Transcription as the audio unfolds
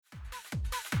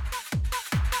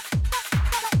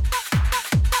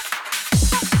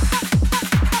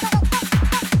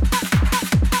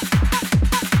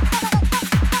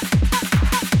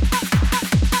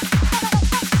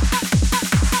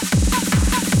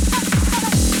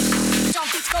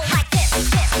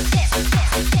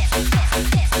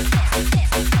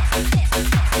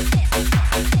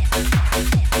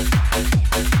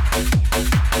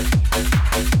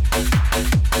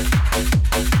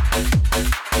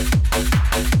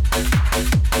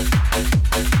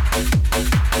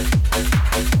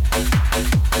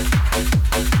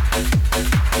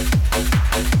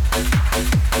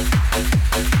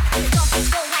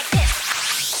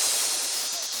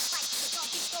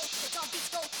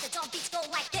The drum beats go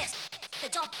like this. The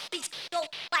drum beats go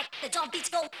like the drum beats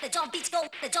go. The drum beats go.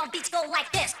 The drum beats go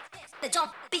like this. The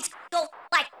drum beats go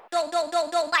like go like go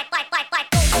go like go like like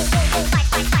go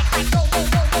go like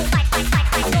go go like go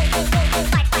like go like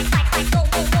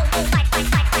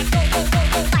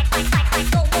go like go like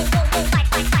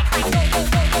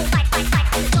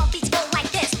the drum beats go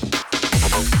like this.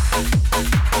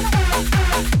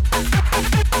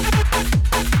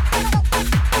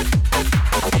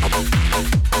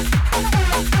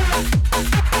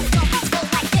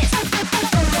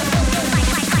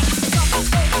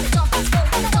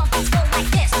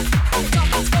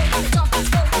 The drum beats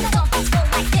go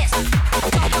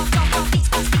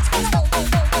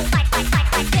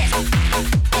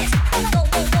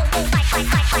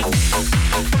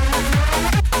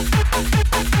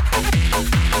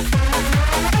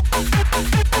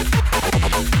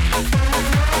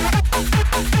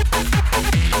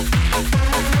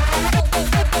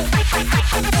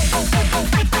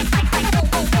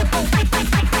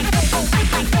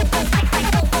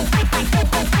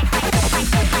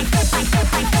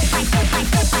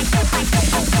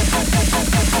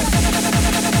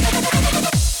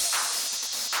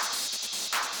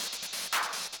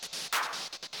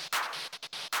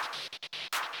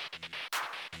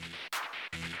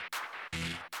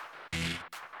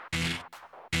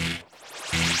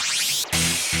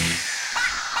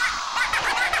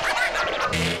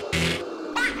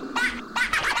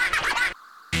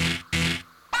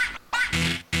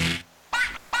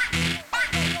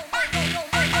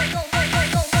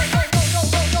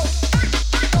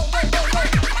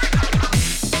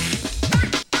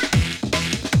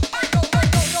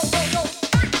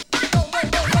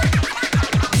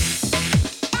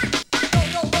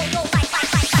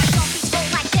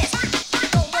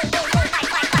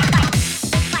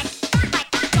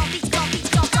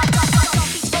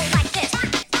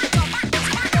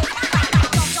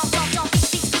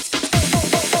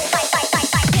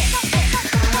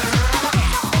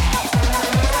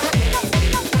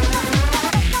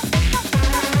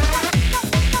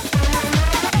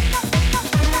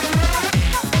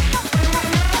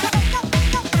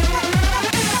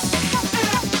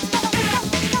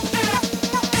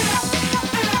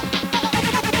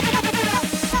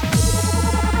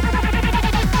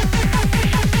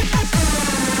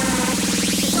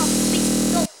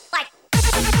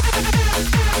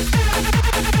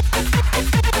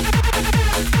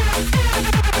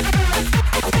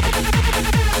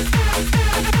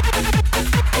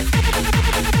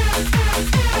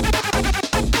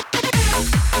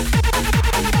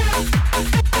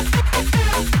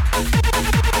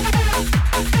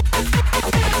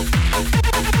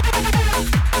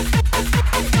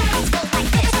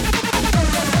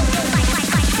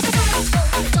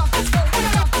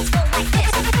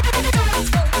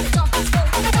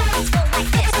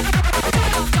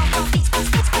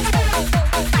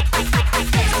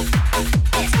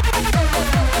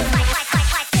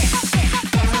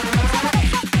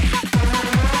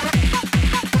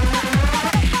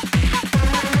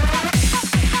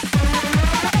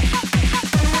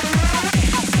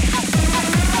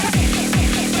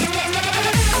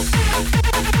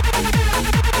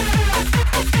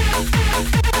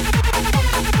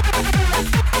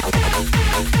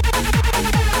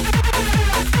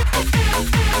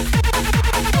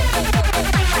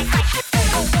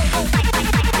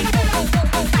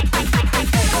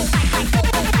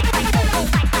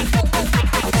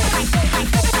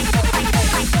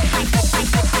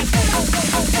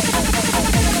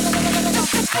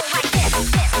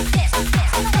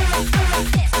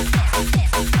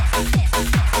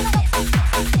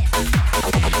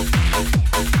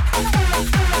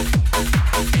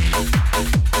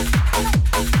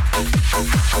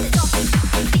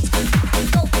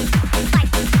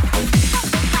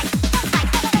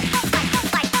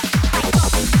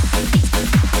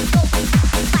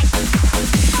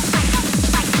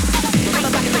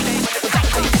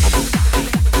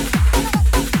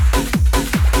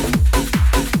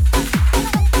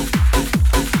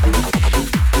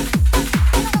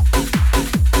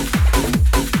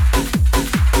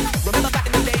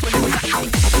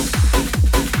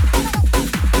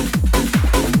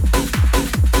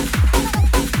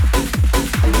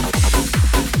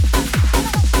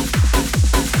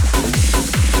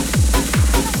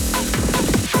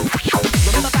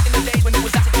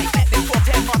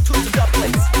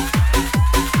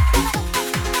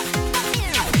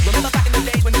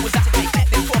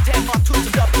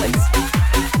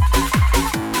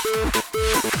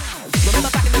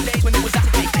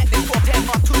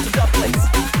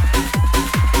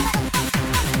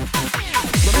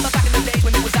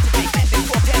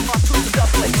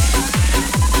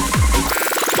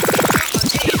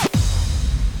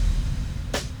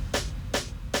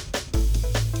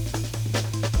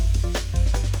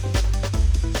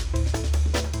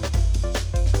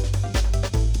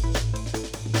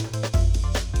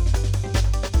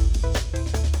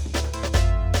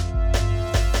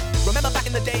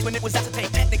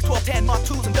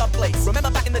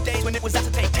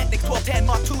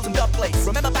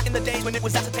in the days when it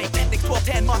was acetate, technics,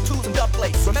 1210, Mark IIs and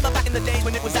Dubplates. Remember back in the days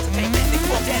when it was acetate, technics,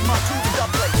 1210, Mark IIs and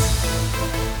Dubplates.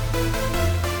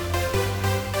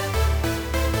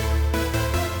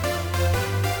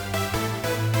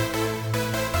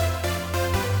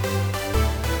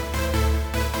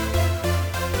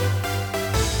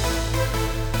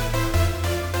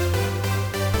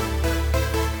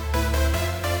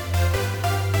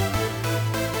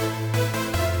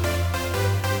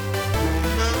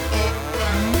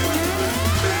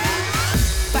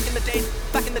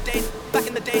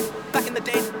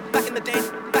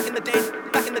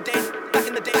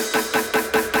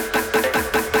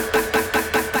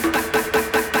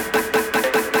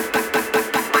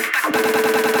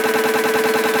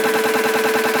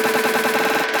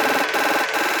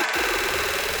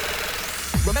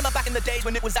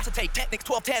 When it was acetate, technics,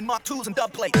 1210, Mark IIs and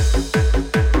Dubplates.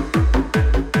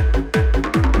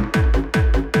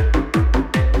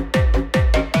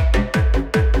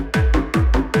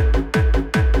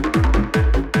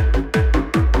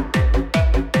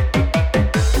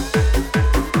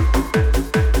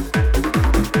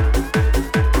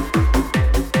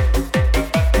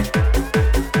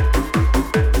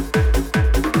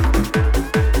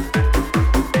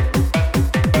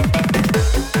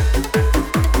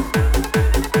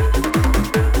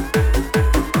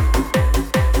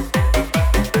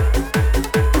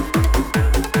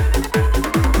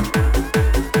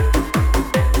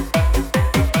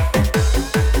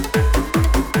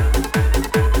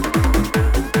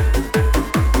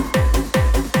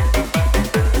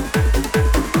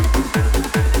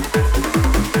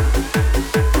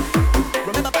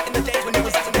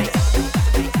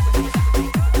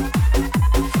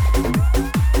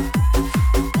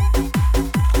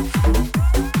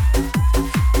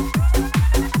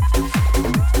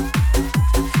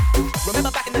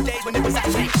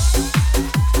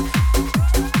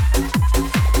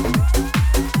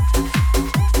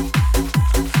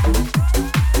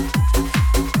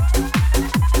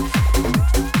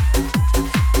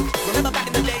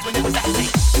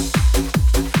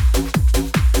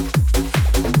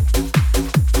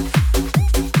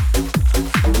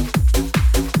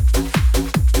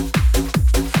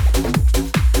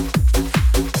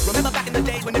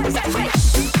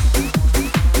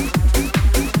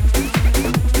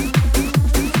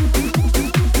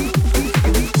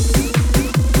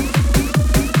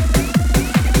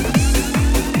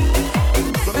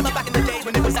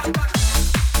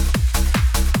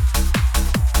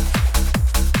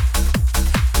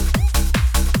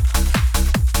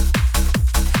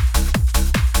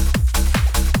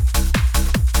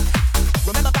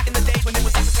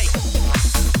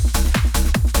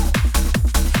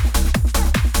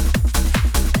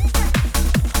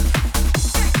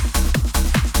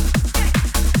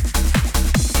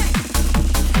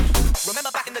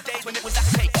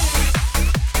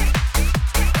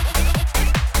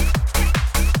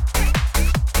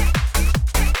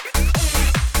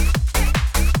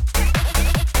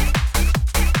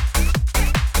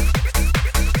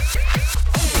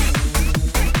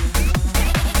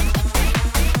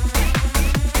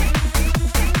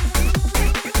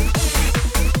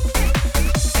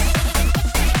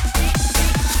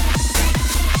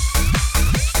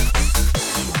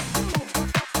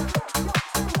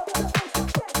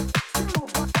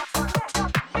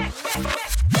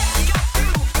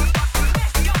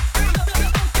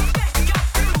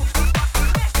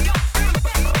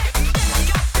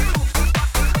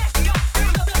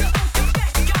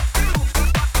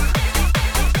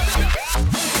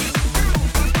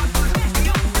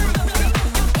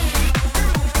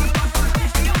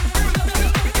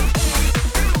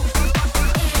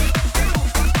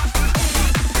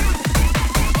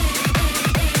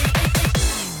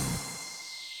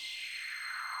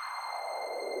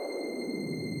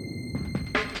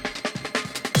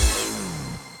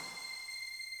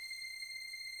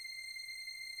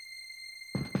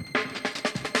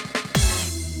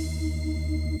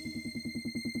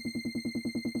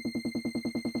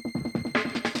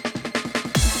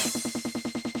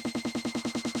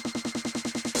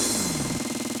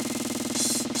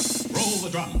 Roll the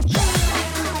drums.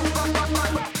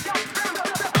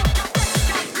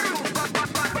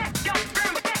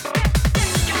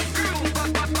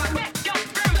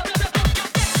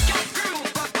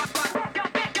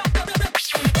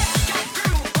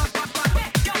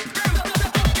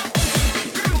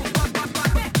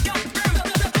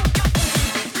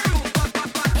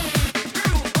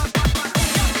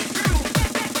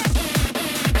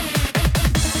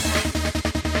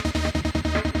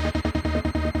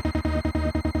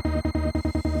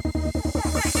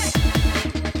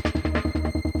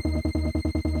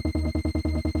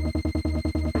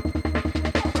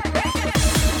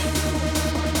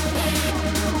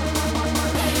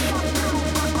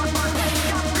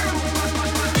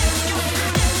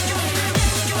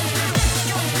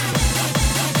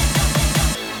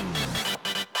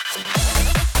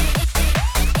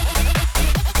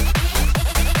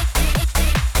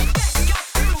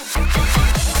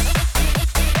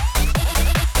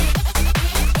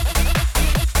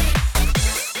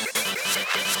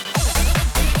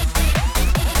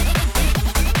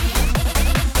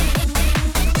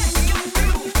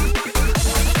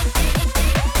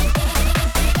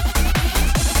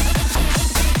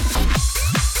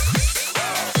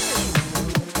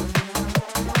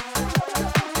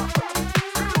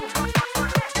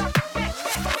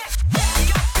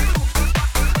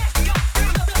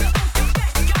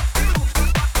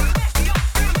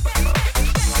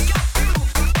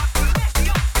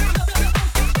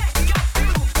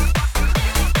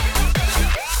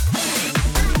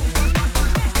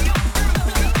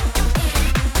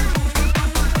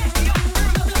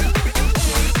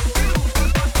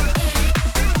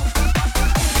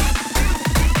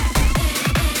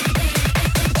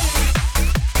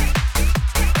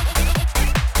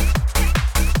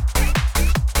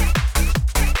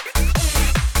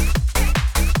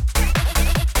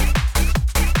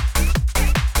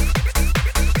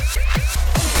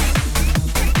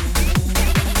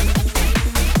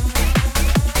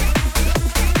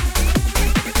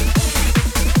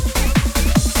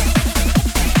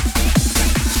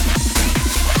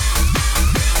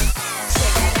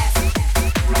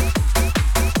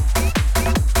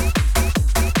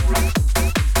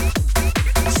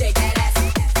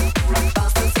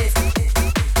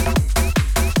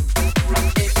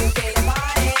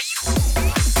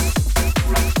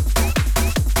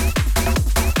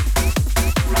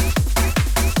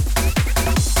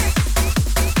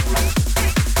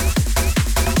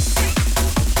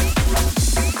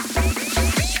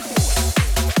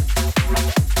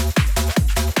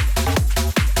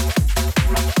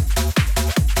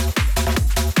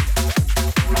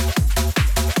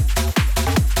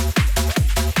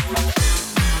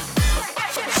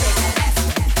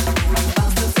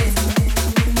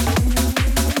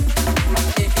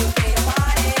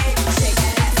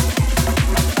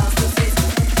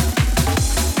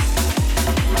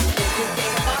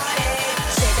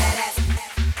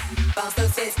 bounce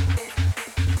those tits.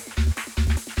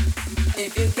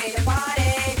 If you came to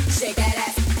party, shake that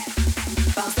ass,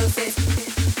 bounce those tits.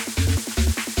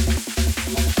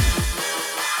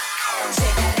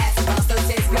 Shake that ass, bounce those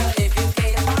tits, girl. If you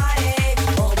came to party,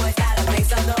 homeboys gotta make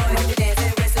some noise. If you're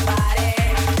dancing with somebody,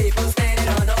 people standing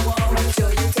on the wall will show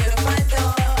you to the front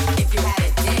door. If you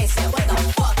haven't danced yet, what the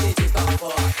fuck did you come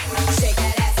for? Shake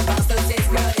that ass, bounce those tits,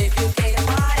 girl. If you came to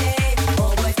party,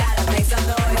 homeboys gotta make some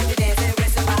noise. If you're dancing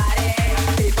with somebody,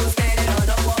 people standing on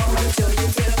the wall will show you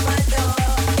to the front door.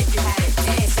 If you haven't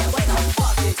danced yet, what the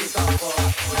fuck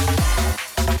did you come for?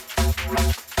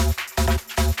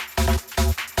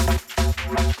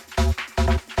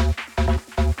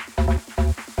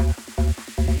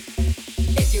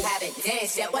 If you haven't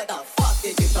danced yet, what the fuck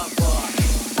did you come for?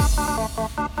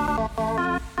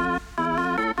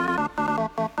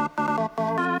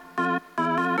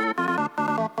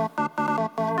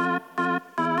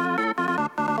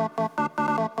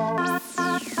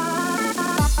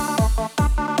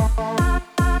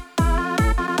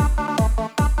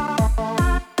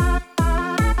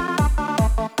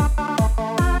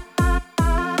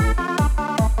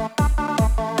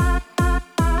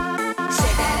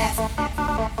 Shake that ass,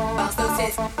 bounce those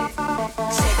tits.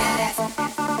 Shake that ass,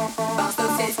 bounce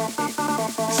those tits.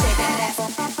 Shake that ass,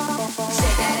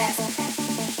 shake that ass.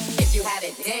 If you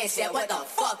haven't danced yet, what the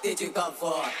fuck did you come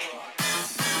for?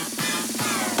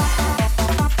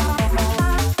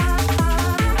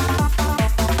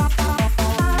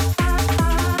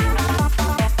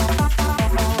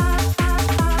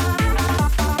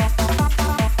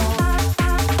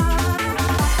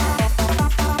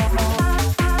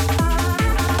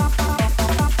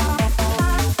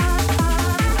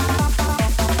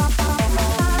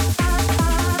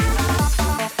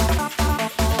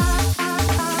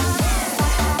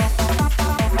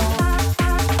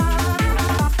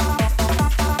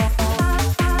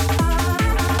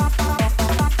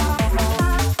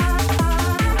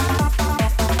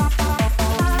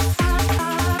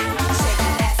 Shake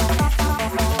that ass,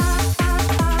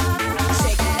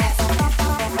 shake that ass,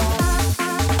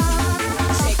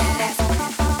 shake that ass.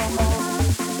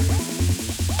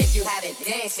 If you haven't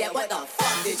danced yet, what the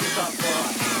fuck did you come for?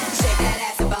 Shake that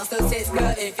ass and bounce those tits,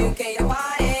 girl. If you came to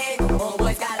party,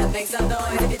 homeboys gotta make some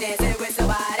noise. If you're dancing with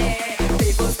somebody,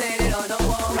 people standing on the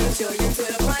wall will show you to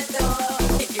the front door.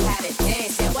 If you haven't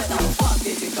danced yet, what the fuck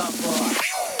did you come for?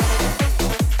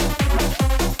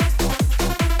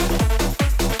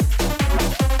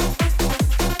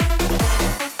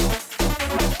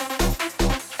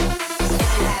 If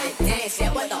you haven't danced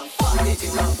yet, what the fuck did you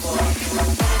come for?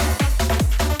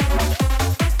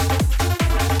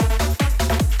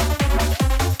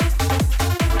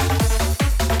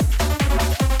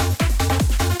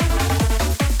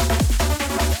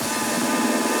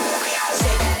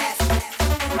 Shake that ass,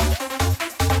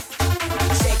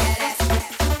 shake that ass,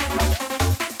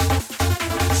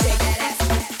 shake that ass,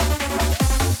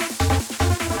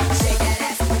 shake that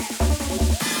ass.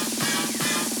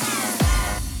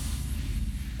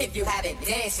 If you haven't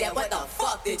danced yet, what the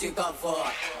fuck did you come for?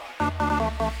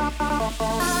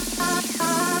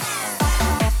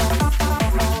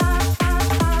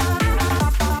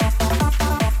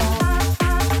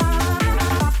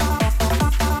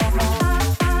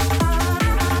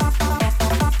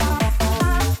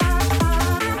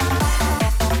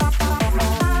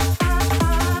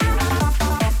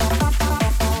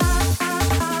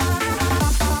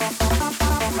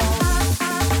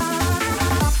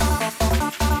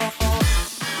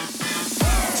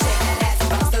 Shake that ass,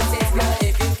 bounce those tits, girl.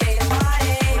 If you came to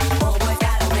party,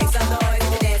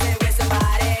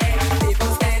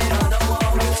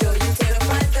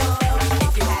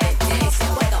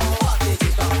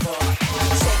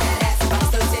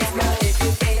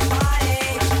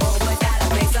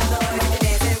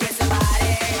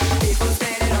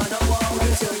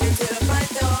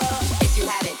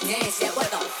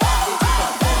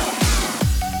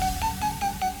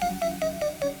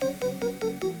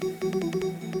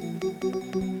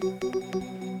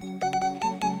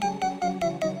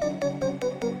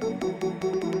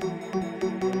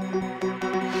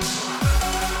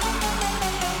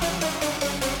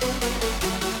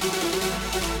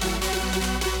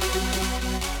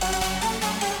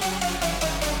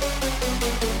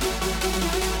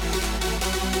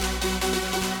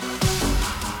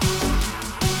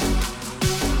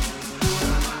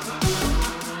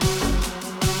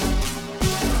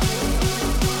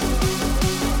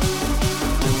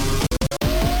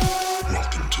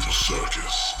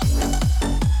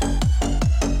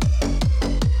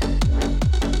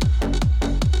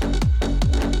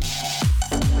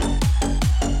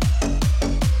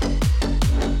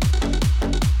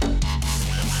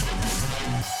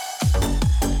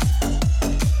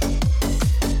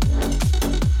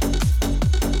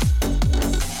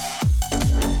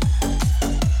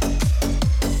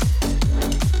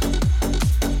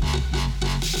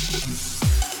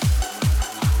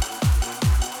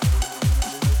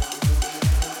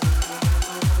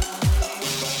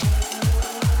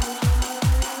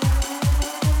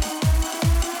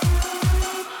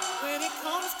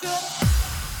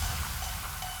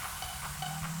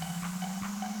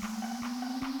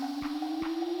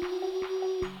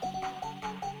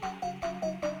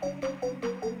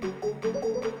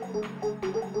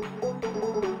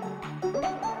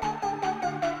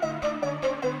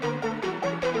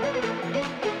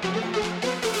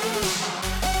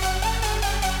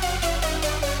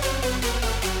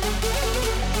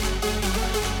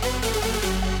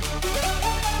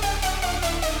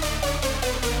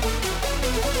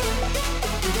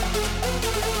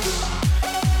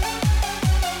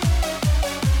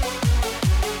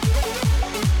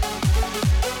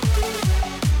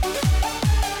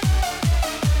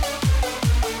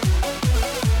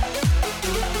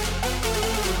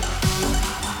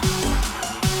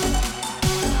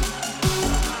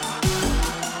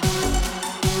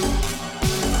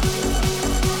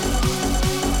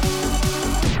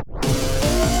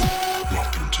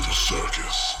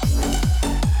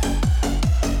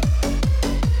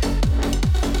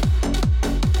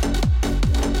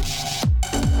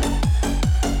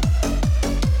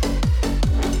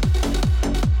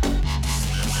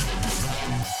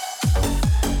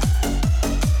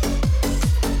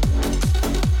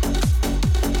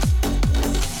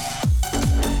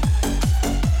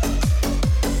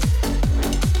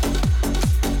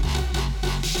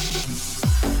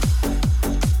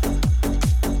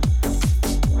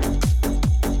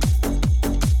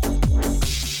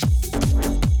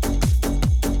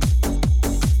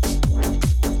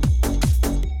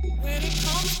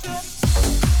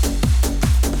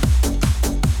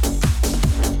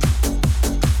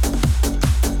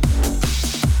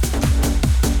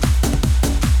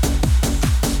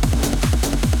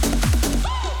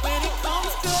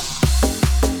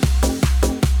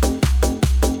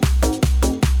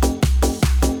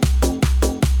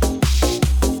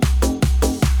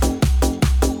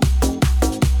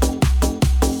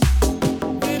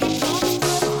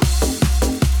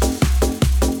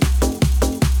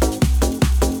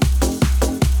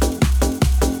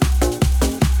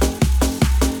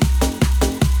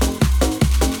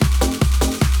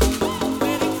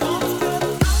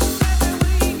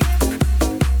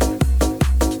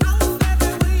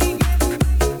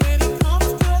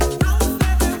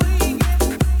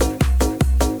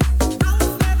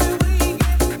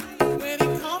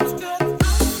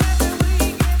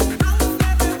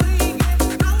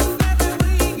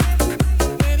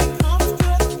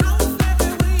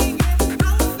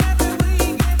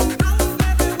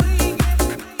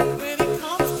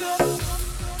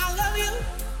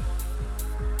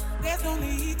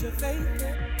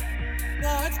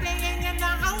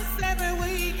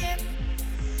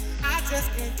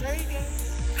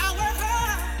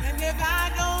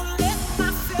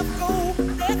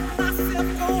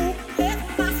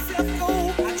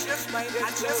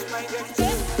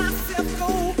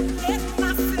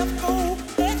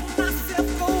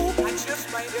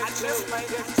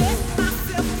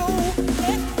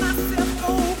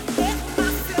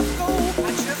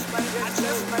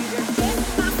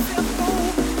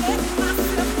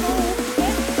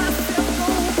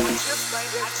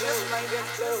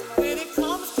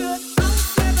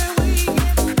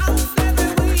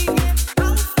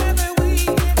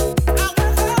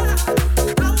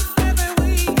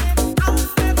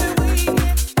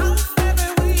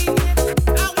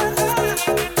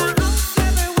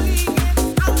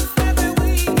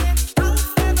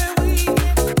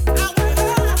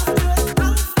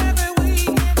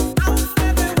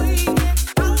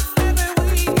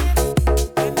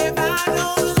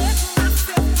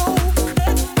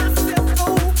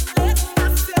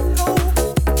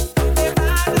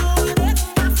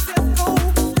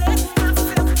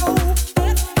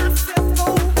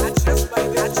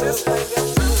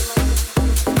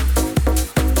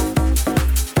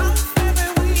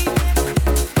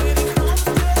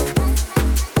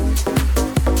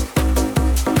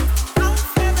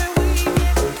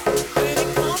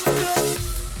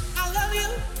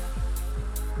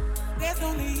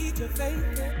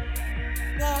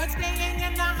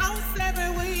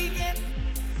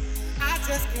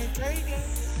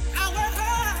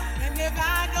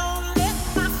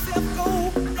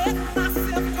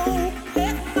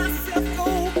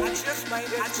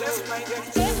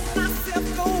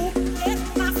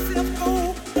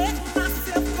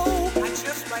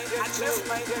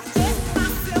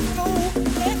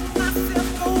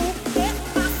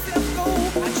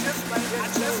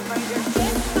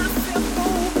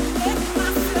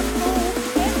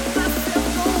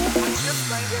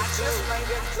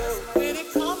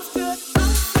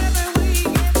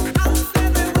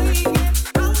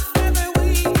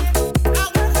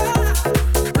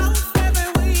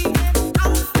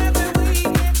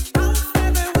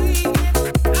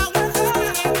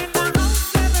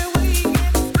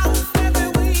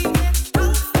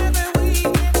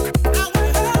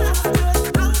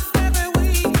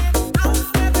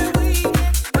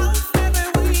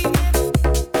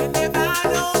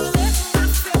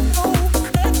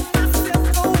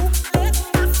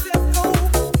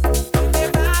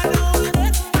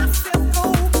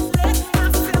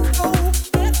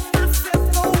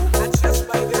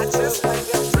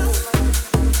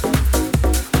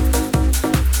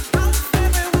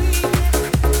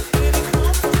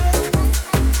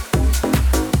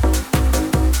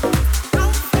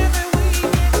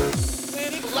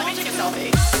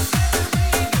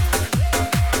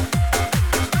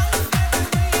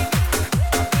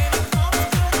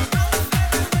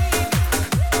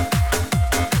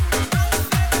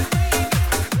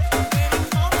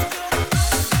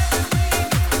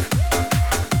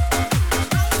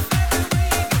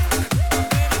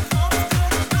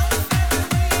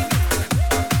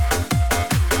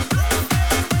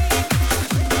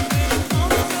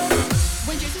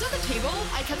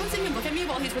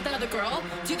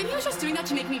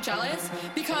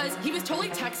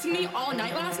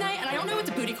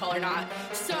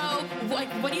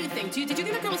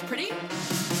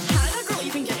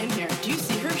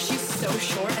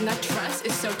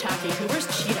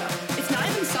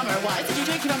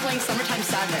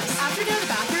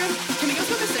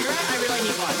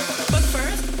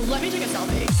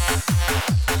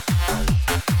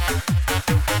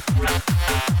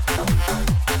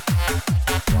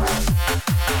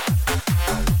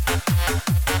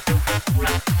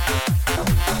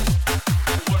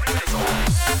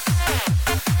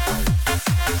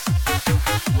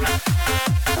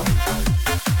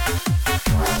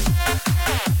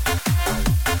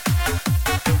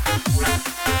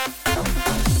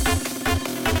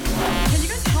 Can you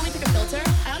guys help me pick a filter?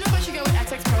 I don't know if I should go with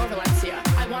XX Pro or Valencia.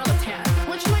 I want a tan.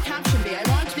 What should my caption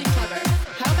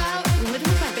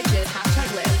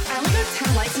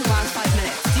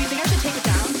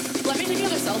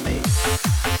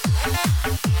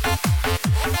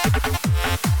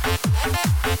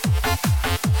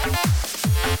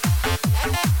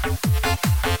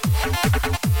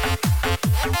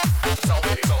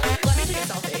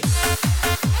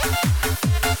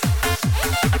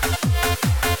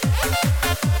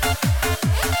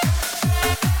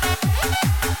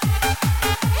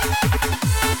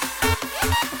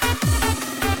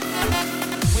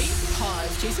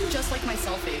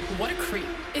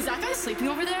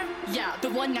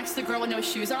one next to the girl with no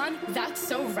shoes on? That's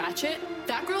so ratchet.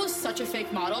 That girl is such a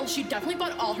fake model. She definitely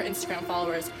bought all her Instagram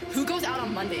followers. Who goes out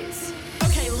on Mondays?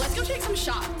 Okay, let's go take some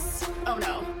shots. Oh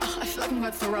no, I feel like I'm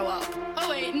gonna throw up.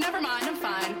 Oh wait, never mind, I'm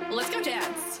fine. Let's go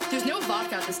dance. There's no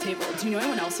vodka at this table. Do you know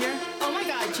anyone else here? Oh my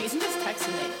god, Jason just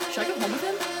texted me. Should I go home with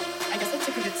him? I guess I'll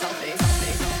take a good selfie.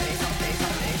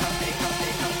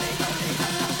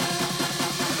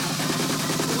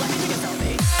 Let me take a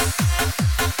selfie.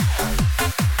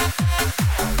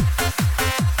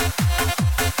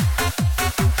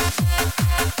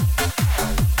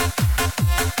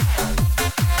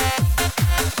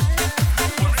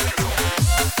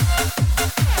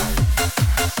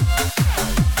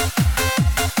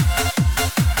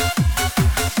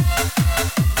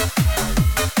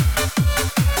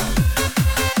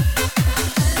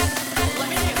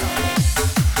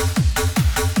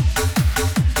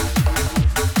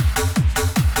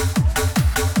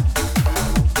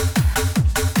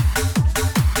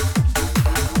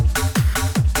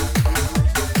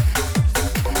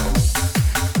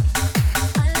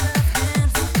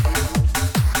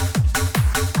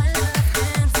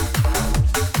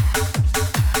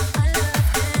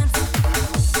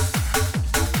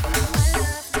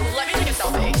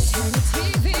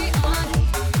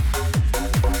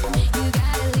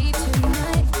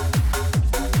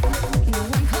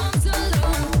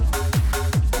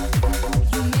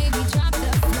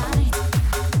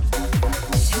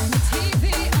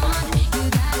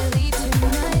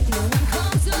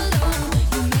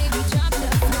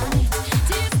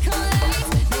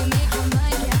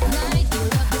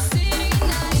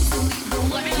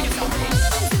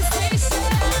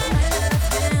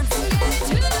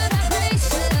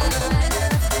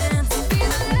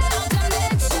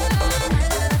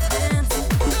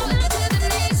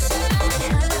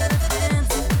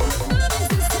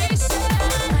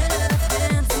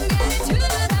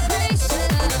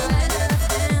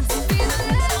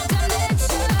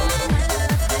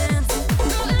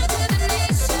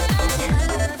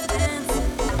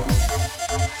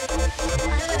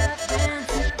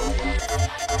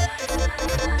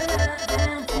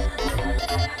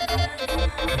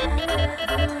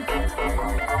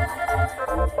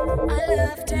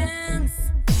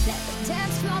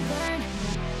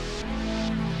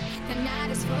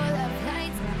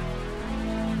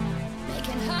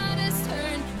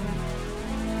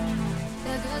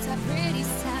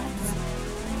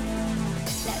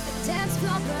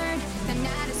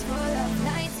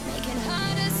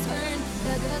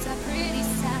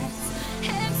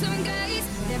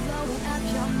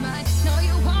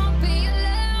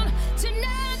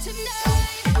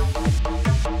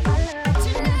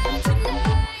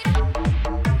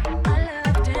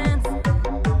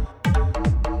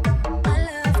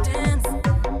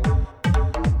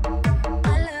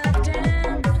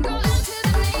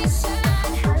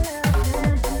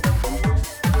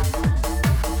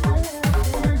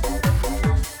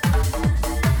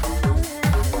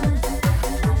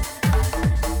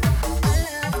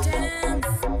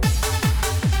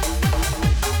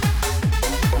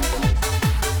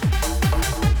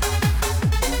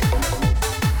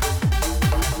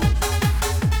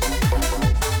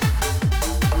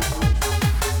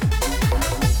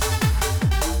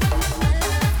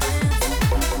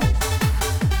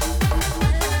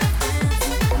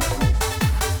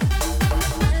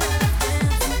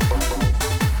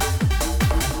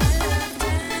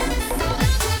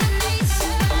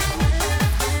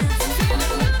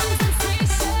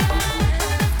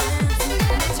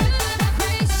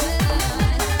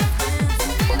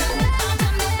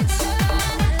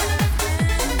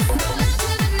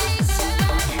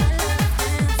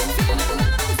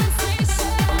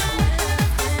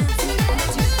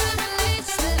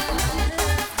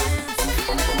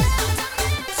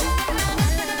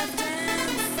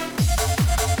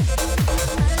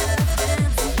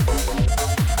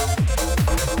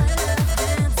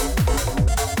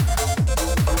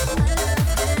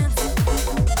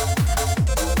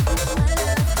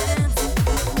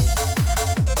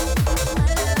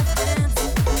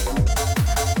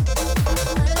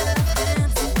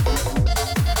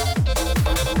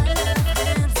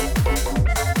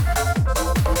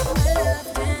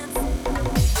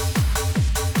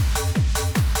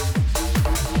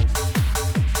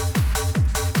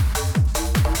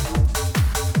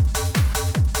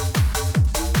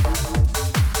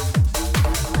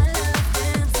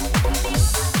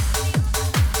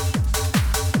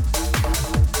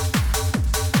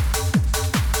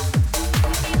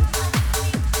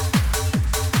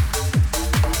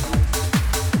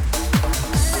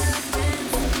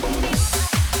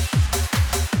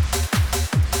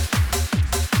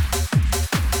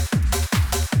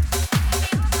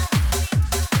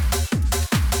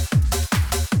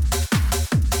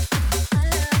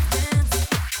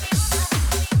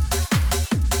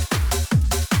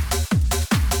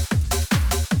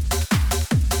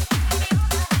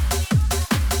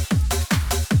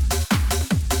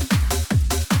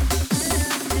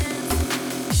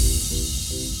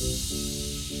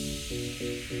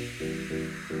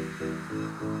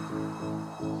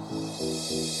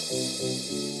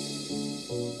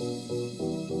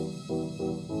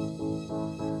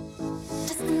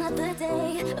 another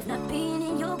day of not being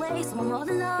in your way, so I'm all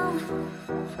alone,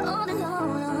 all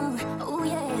alone. Oh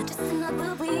yeah, just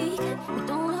another week. We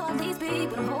don't hardly speak,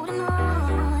 but I'm holding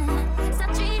on.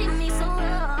 Stop treating me so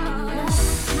wrong. In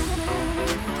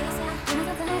case I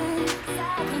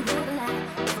can't do the lie,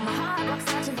 but my heart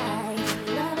walks out your light.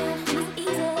 Love it, it's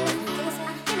easy. In case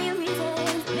I give me a reason,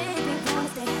 maybe wanna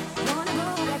stay, wanna go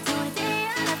back to the day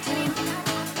I loved you.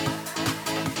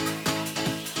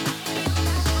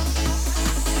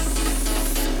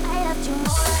 I loved you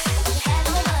more. You had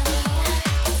no money.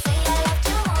 Say I loved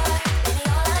you more. Baby,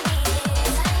 all I need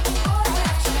is more. I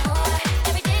loved you more.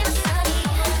 Every day was sunny.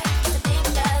 Used to think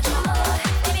about you more.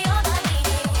 Baby, all I need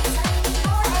is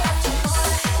more. I loved you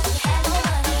more. You had no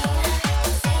money.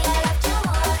 Say I loved you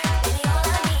more. Baby, all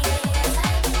I need is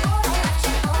more. I loved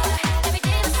you more. Every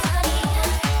day was sunny.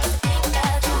 Used to think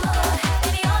about you more.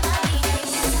 Baby, all I need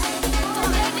is more. Don't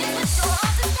make me switch so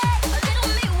hard to stay. A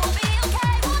little me will be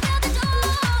okay. Walk out the door.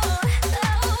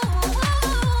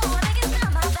 I think it's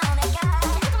time I found that guy.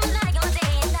 I'm like on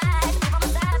day and night. If I'm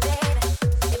sad, baby,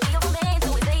 if you remain to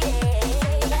it, baby.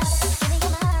 Give me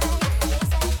your mind. Give me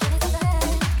something.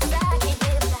 'Cause I can't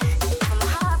live without. From my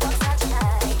heart walks out your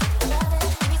night. Love it,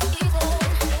 give me so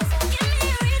easy. Give me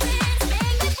a reason to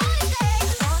make me wanna stay.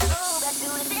 I wanna go back to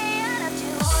the day I loved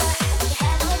you more. You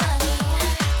had no money.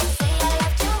 Say I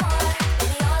loved you more.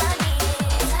 Baby, all I need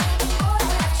is more. I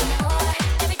loved you more.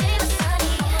 Every day was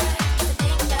sunny. Used to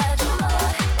think about you more.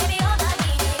 Baby, all I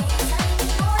need is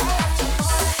more. I loved you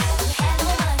more. You had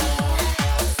no money.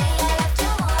 Say I loved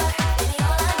you more. Baby,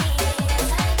 all I need is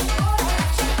more. I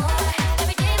loved you more.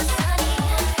 Every day was sunny.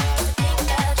 Used to think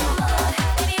about you more.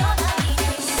 Baby, all I need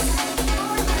is I loved you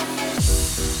more. You had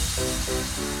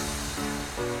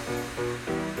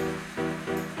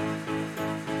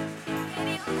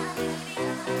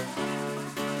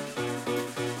no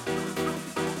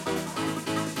money.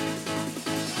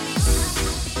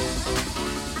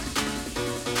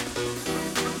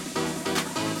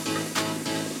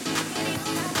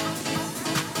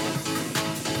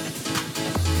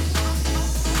 Say I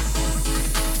loved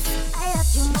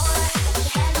you more.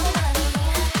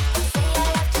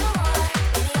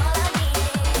 Baby, all I need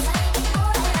is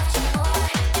more. I loved you more.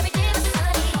 Every day was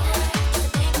sunny. Used to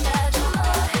think about you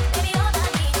more. Baby, all I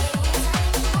need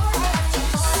is more. I loved you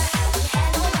more. You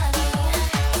had no money.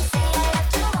 Say I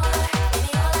loved you more.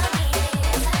 Baby, all I need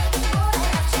is more. I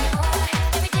loved you more.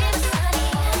 Every day was sunny.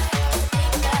 Used to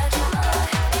think about you more.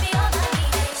 Baby, all I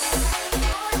need is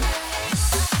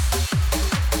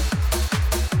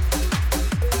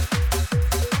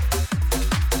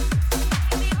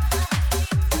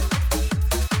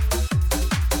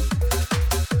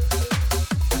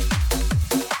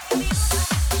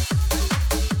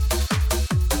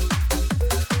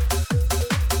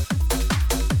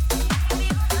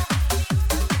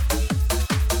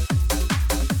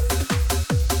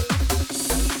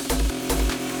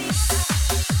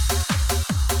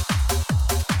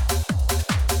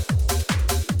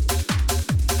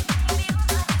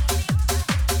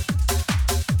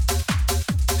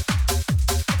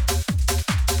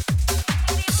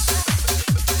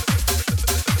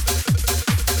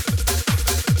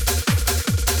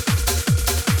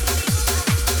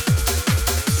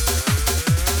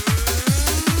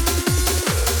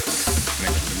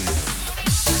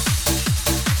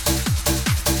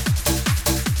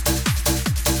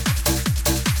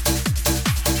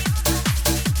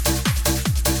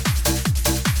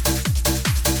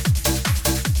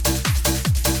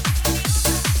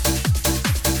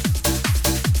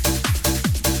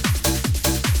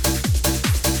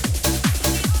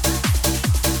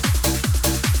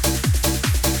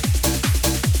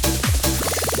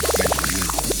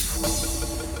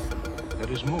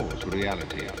There is more to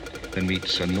reality than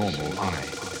meets a normal eye.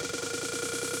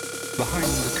 Behind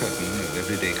the curtain of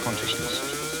everyday consciousness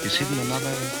is hidden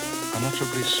another,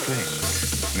 unutterably strange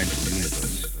mental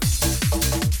universe.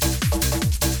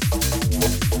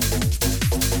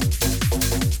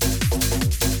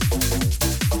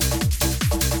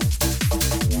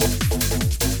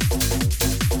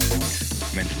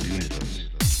 Mental universe.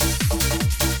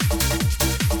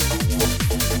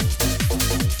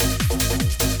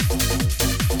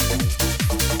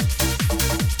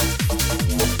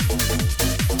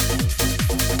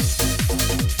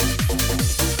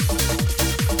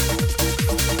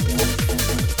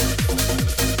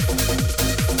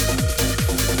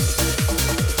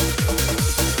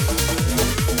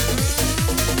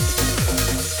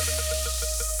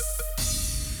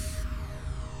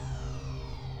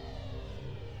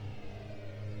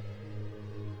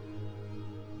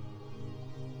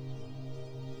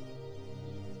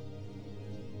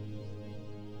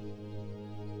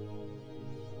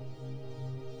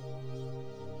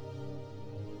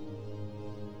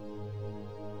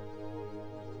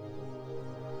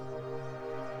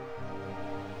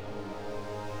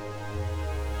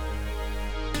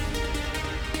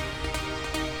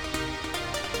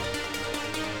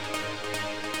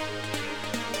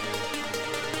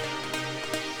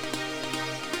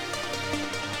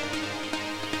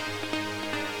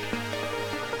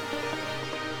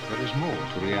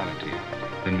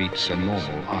 than meets a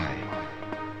normal eye.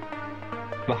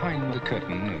 Behind the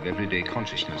curtain of everyday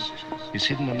consciousness is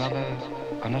hidden another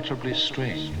unutterably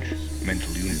strange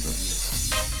mental universe.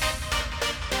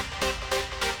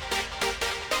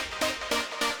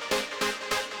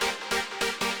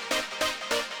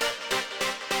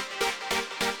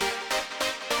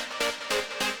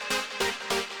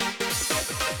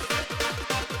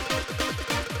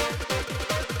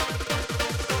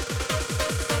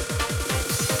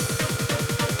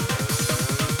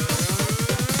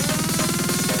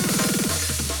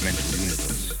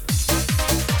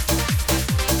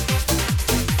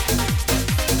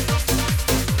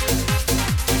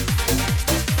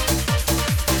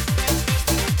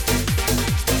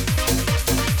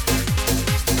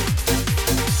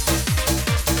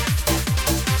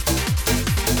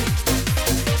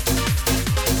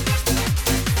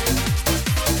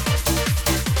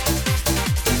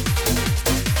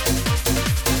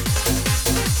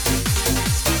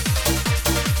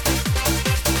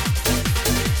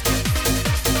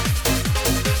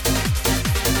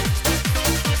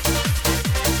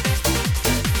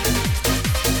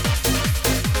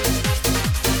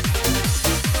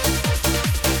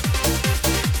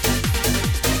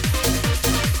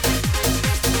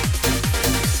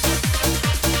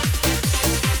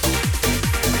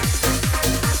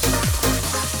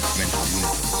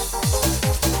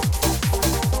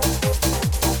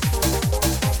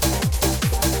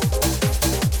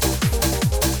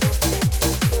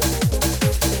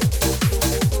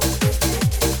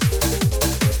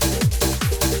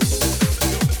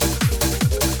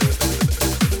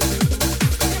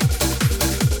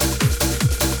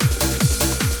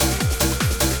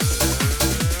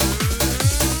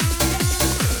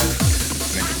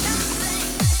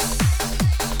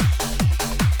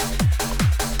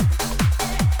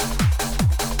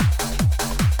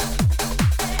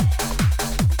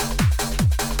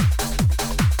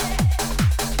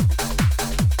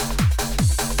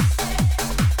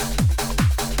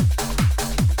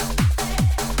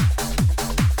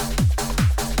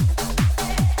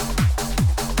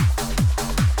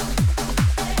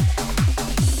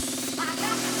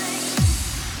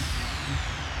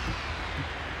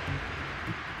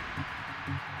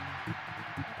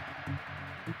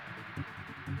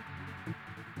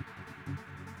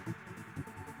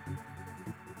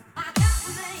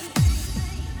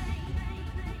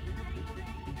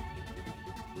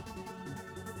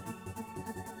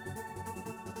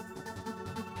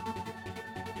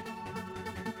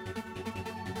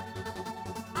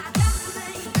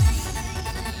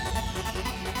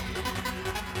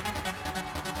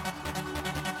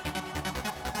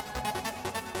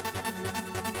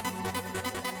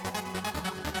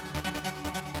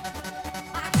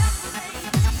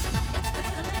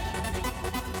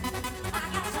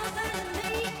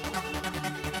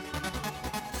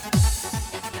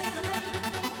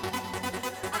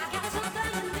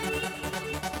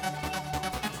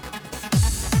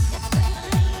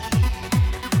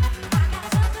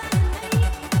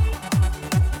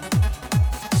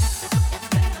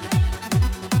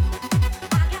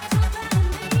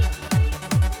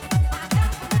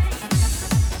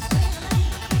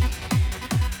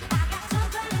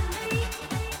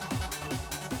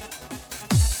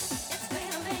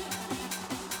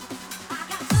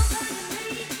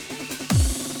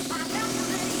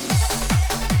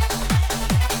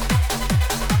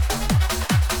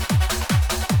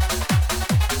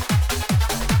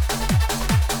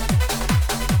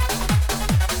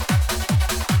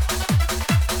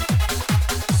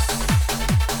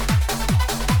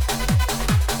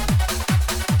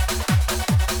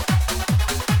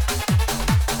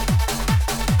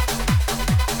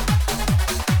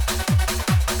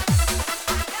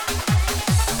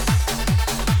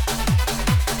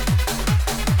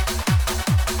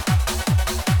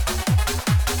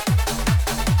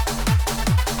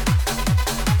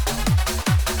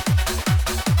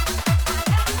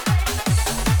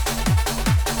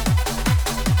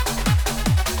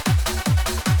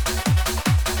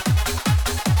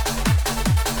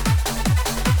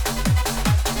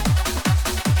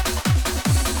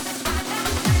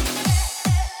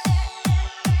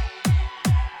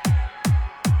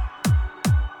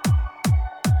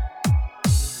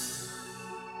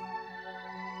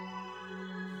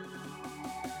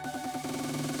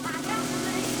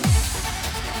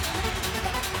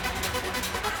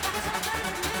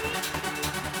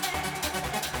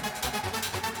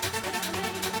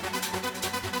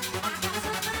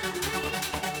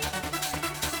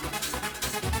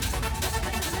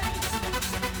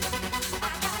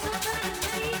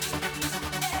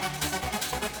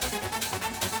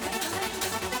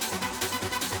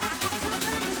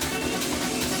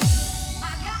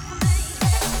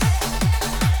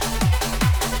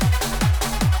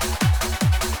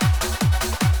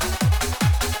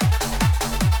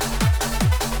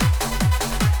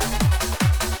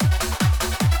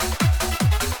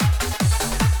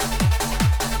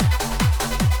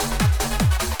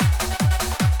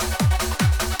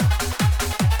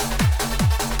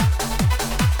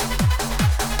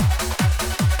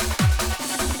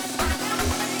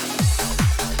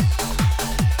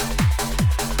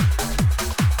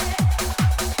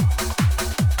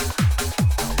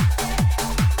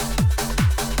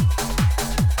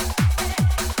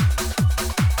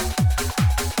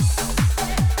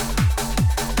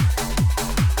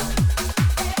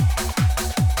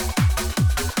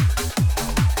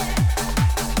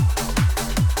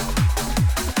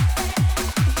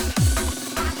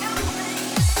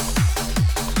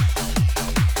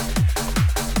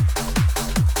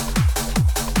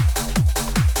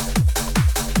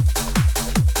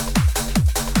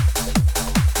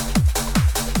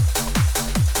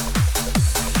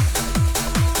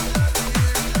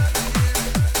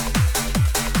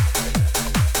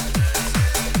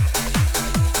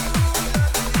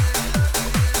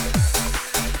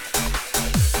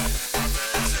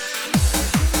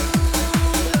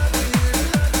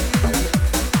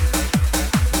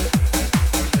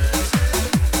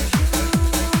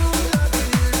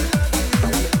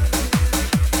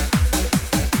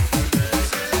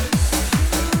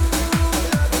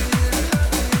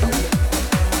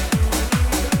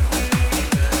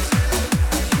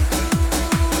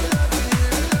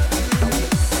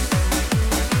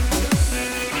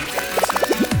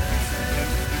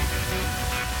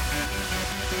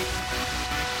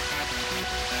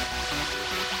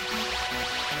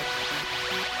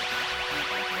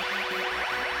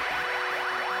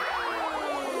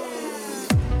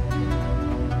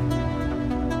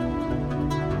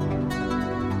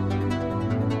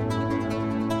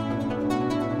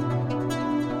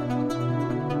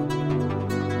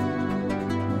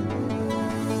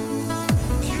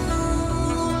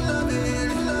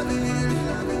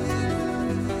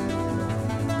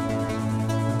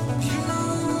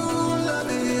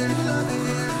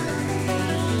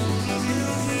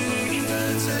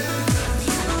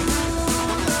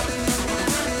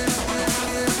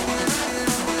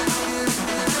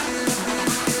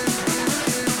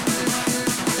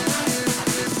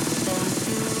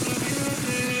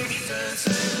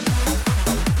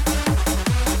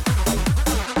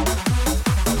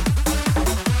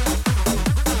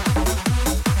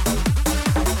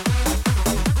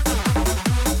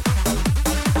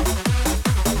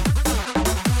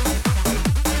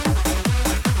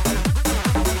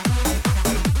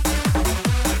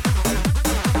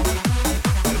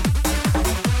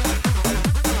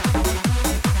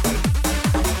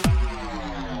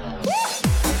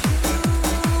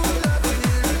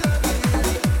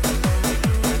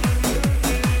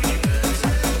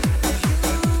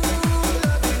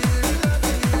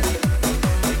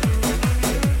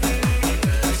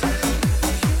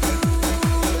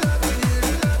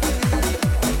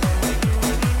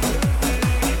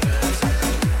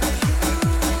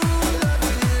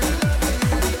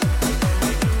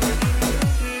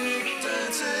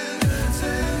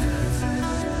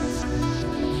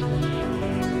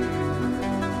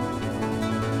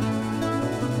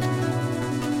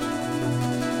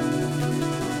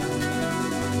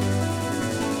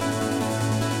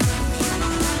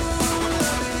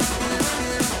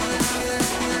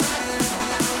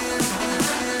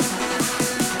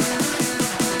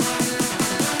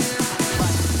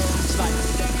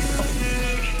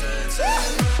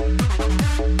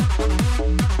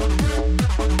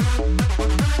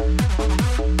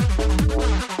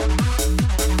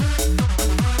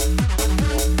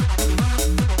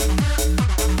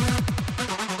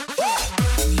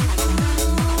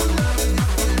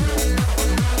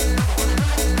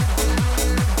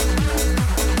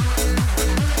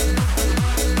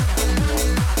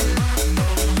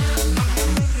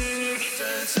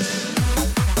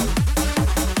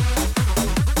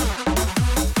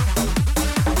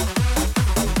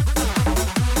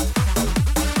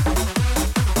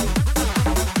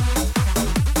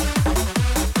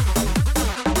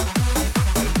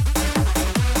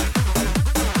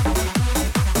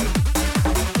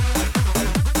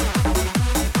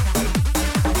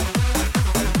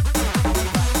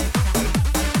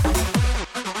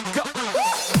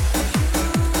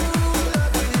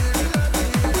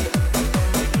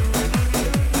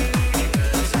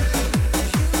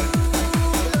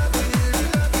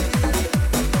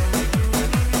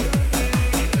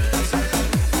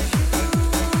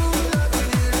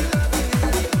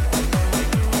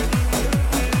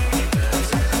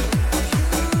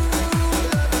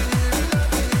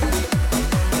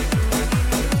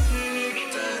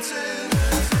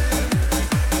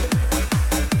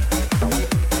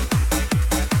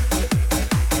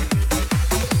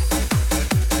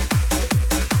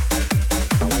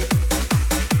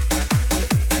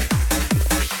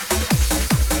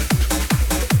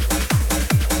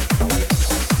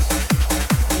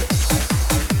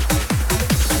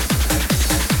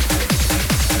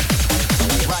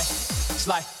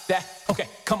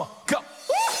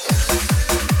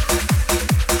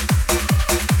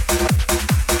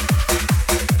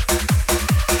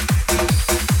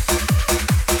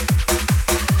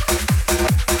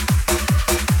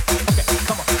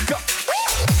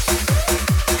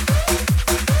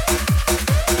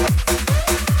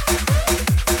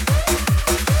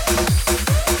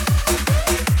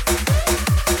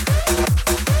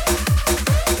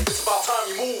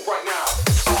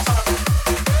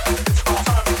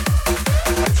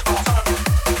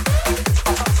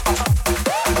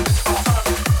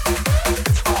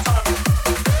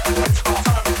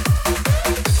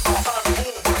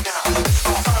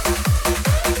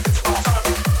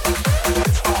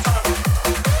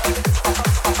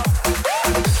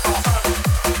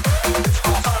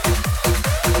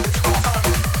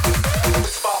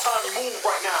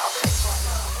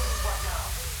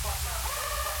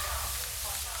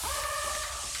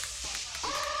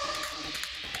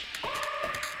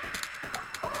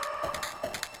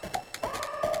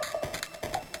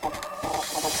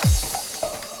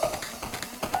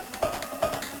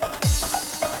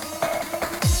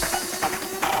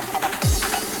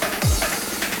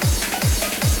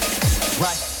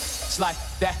 like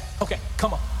that. Okay,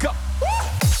 come on, go.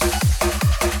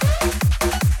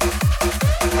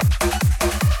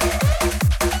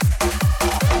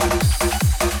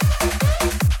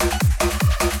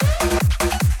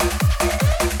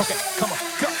 Okay, come on,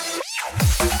 go.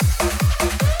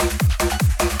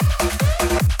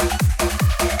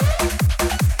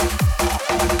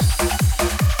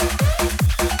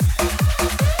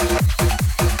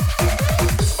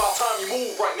 It's about time you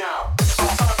move right now.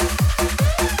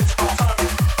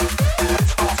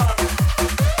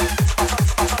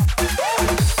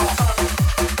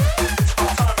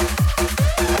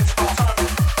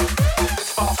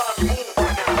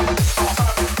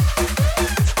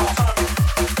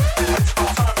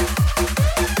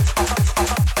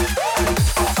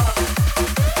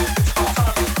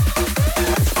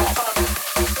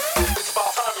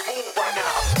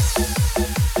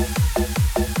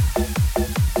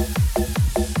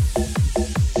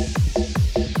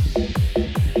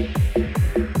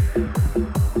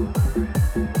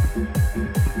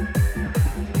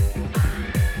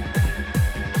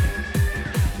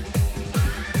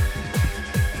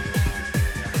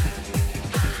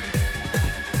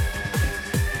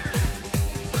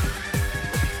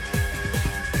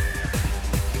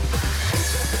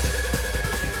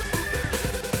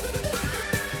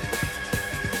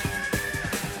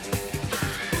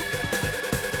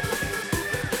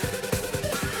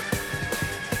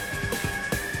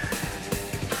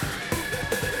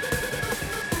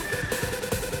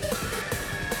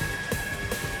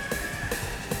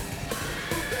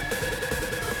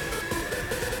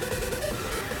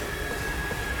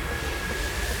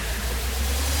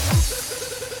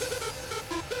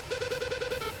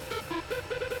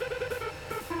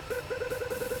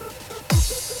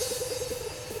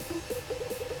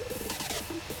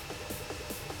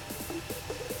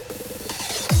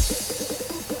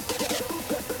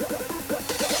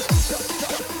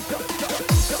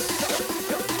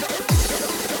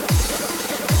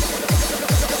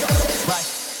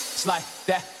 Like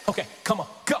that. Okay, come on,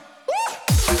 go.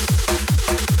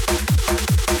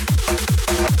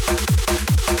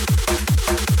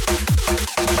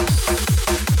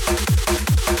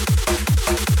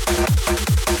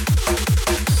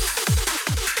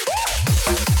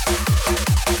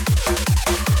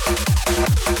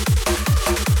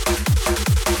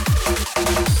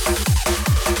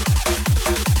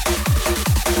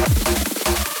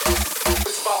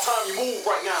 It's about time you move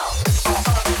right now.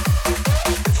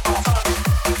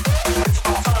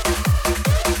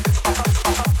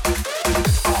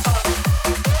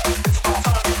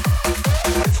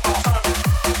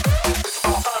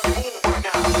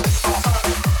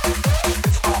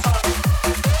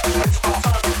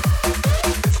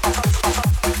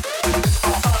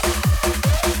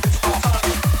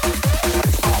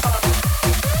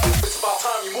 It's about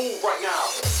time you move right now.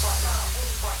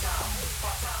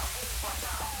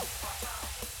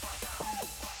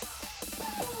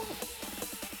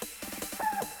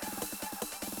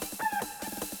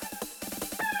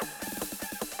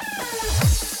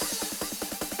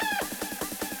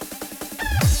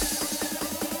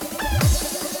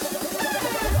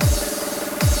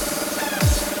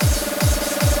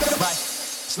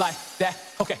 Like that.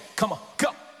 Okay, come on, go.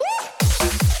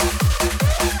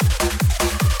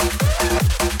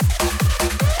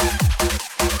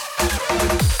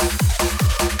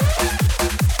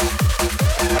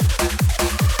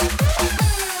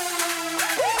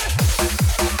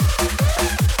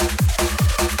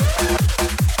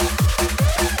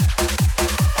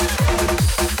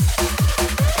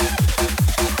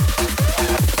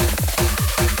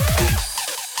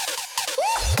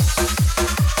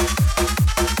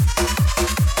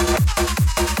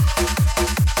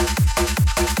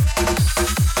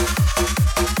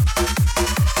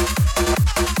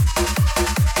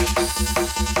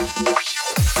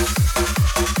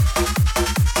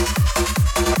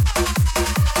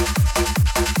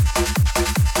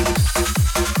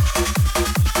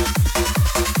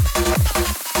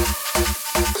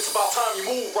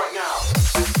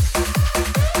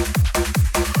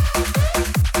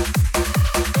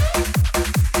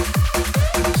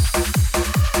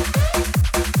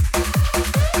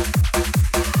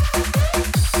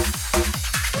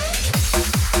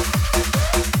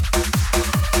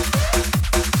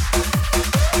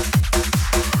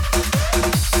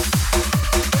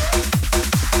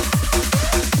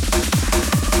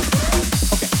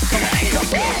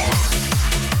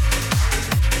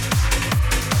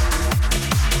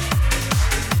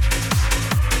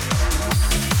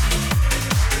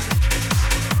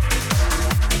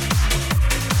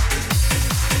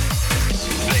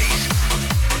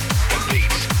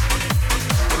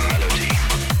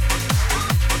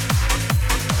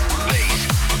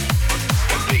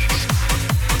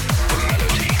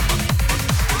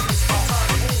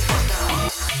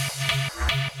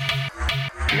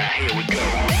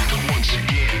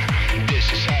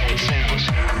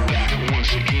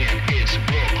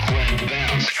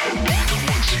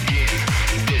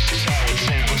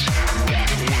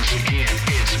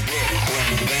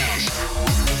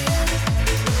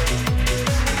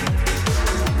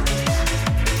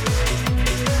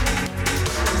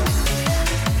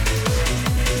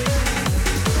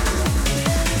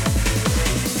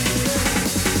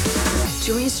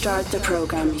 Start the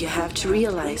program, you have to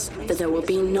realize that there will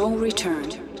be no return.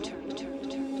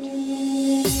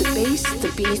 As the bass,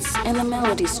 the beats, and the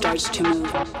melody starts to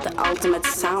move, the ultimate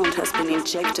sound has been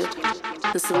injected.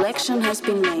 The selection has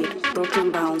been made.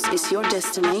 Brooklyn Bounce is your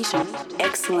destination.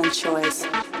 Excellent choice.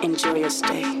 Enjoy your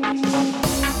stay.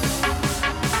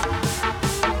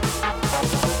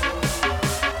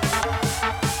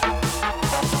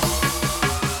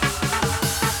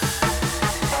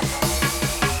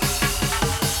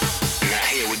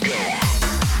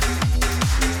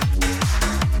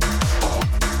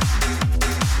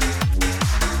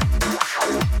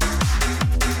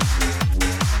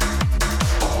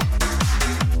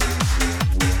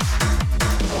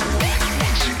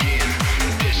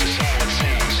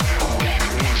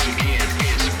 Once again,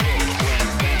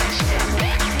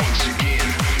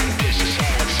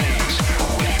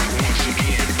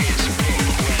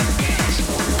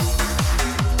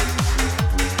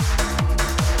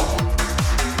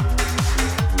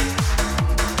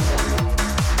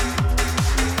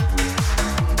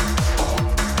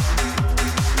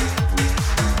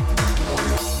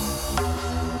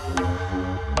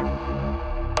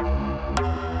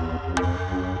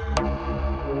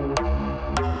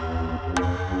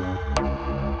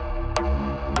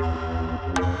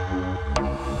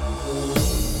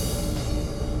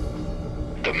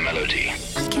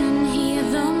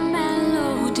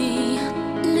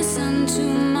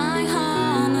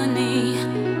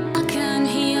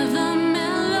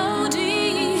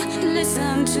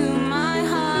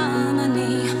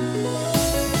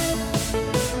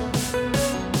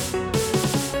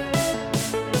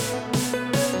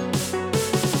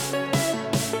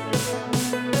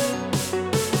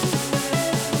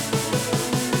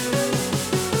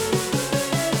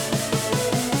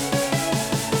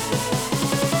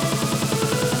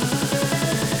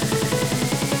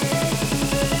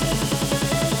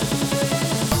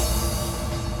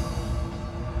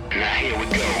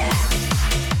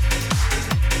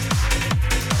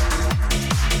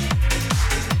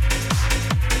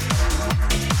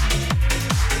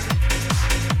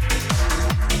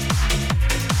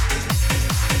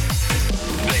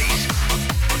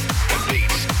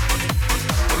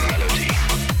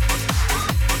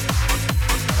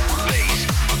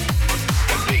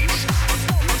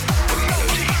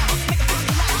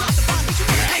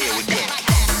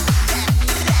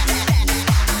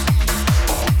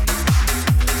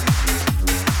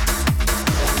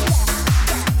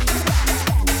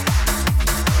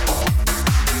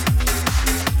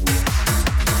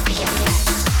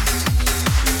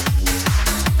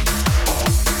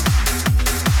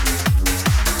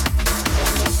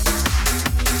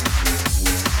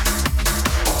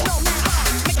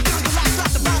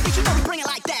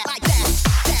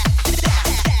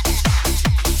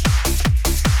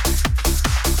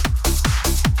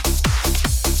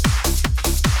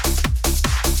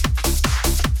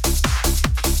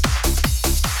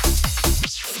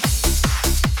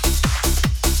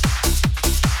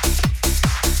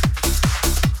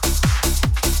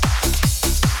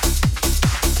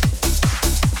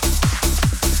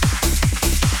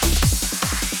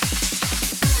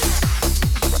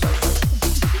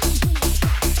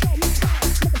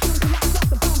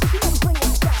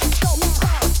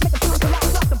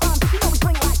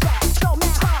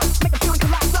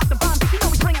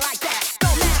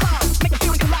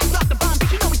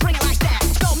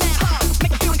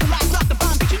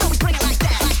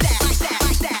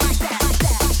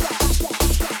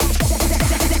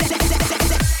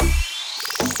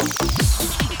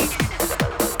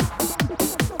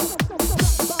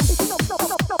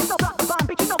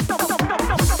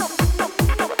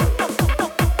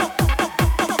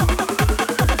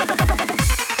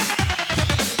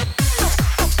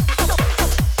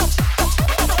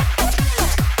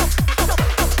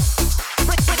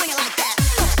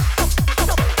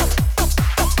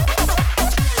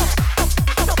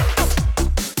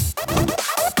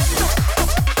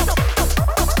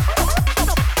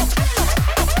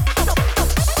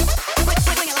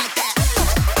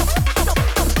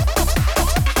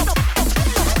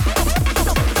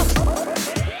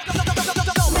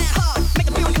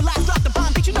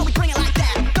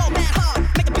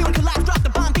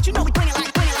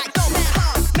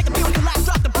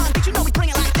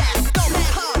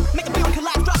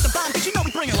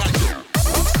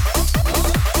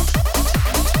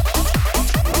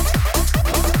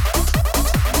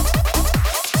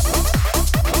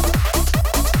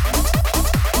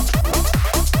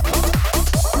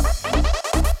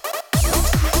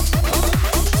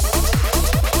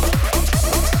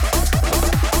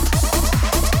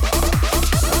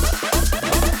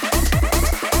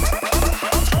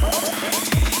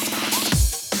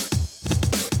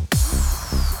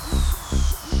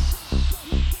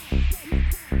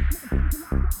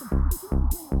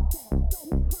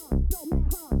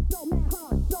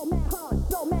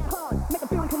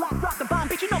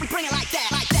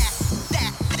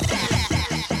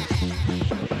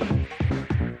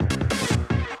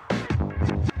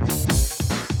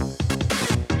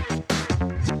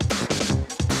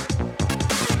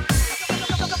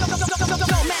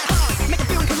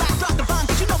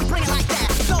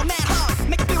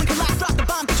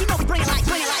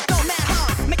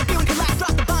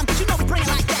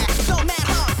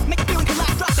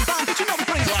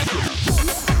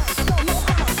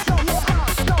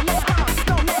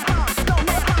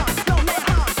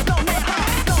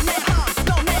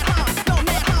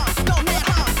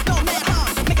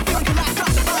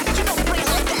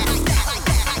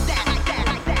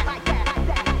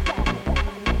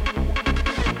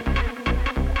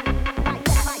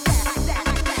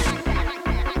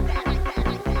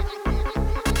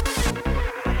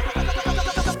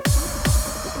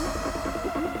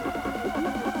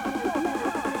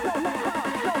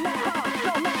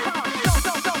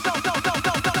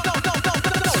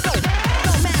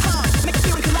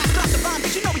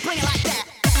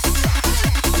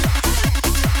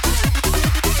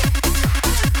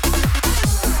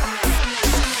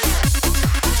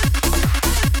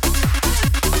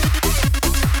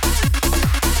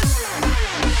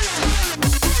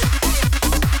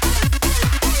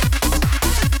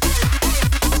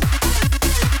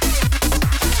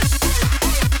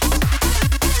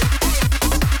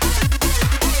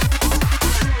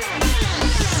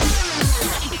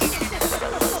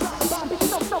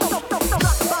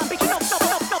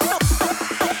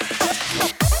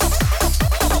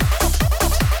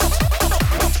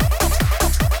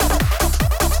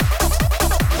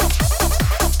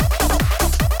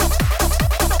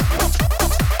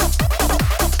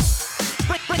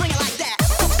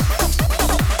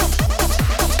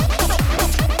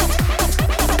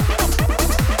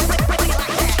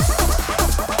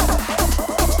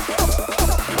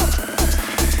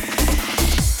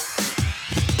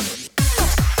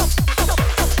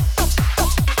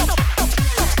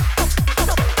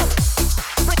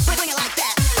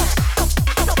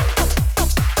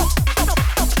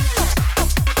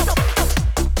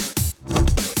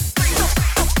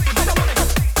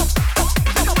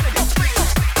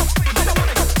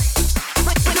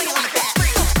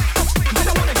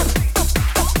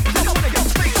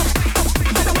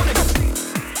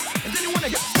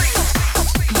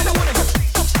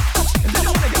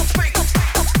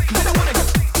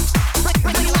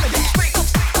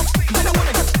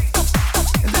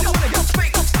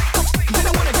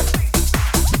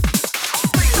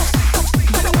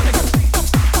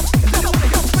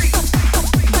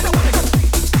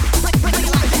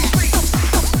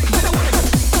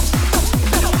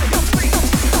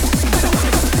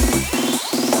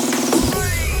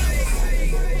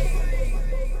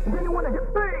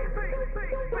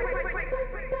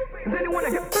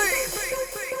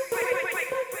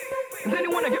 And then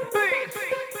you wanna get bass.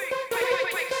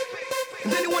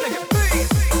 And then you wanna get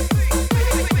bass.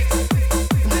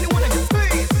 And then you wanna get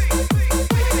bass.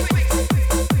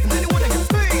 And then you wanna get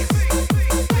bass.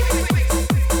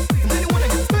 And then you wanna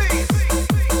get bass.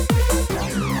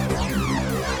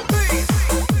 Bass.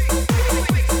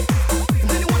 And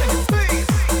then you wanna get bass.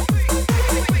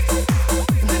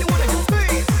 And then you wanna get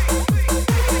bass.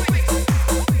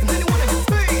 And then you wanna get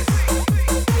bass.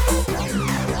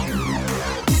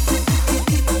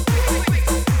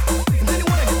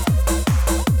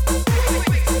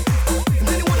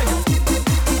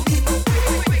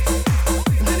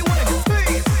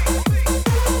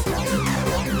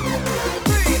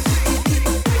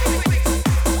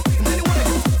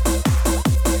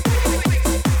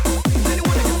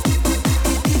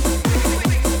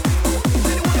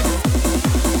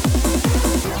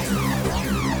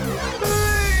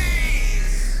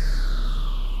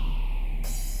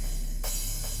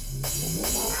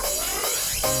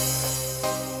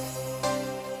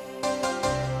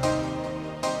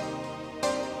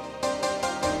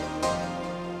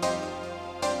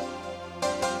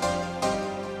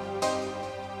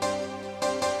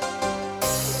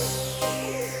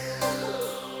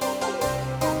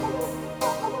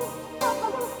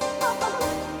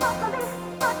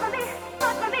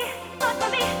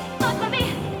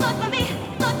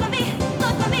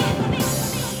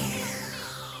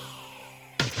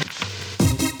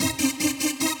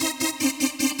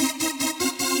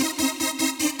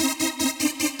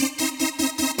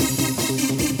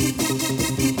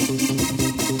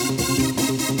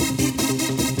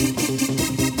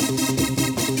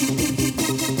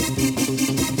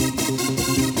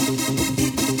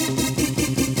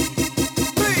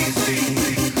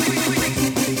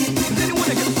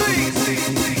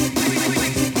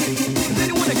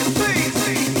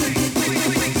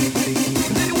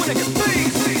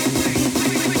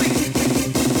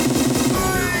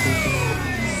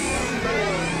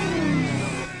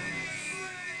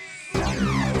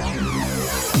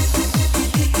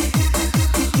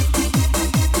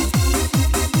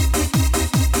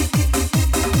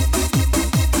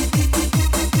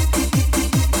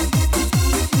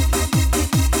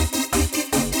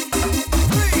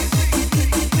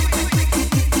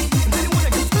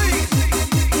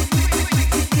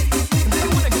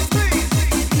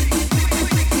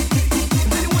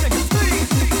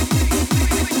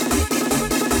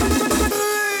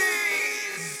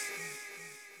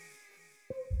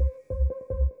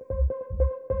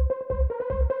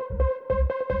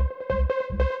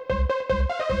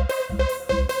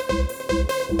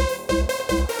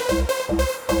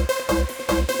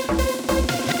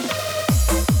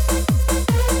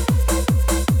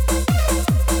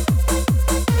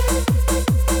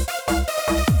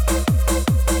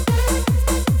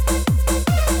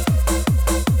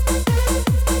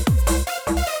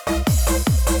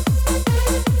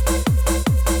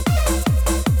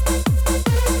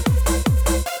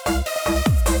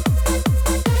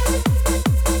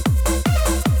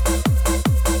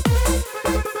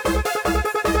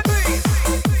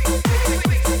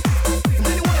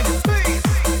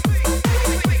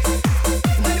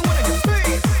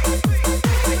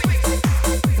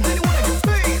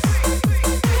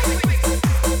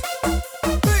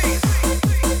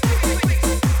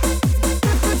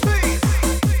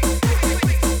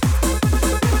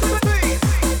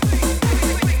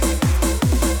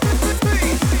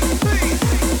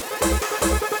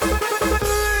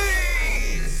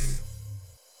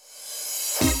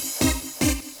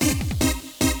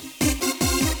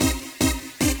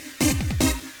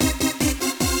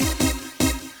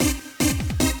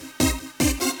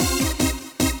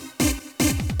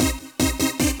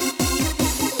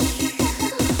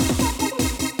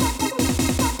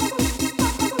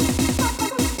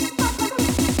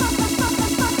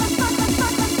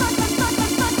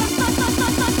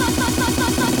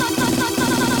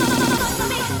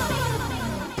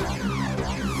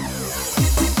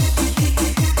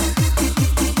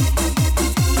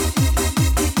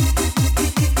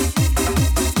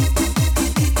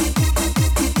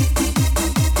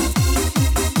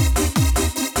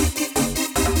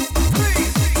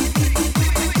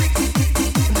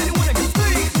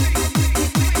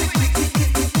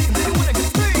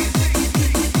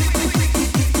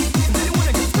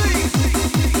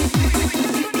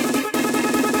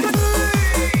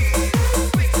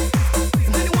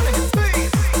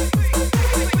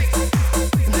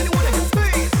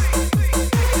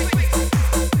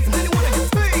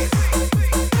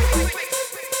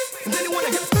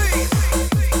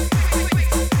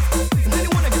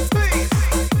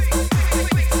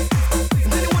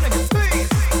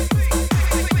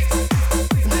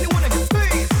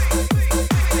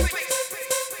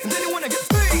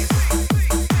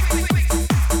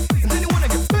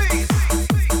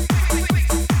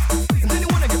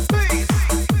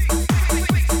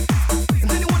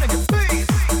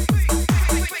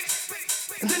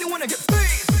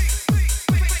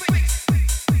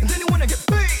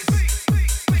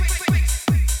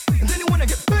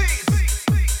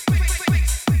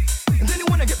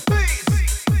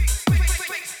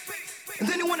 And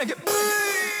then you wanna get paid.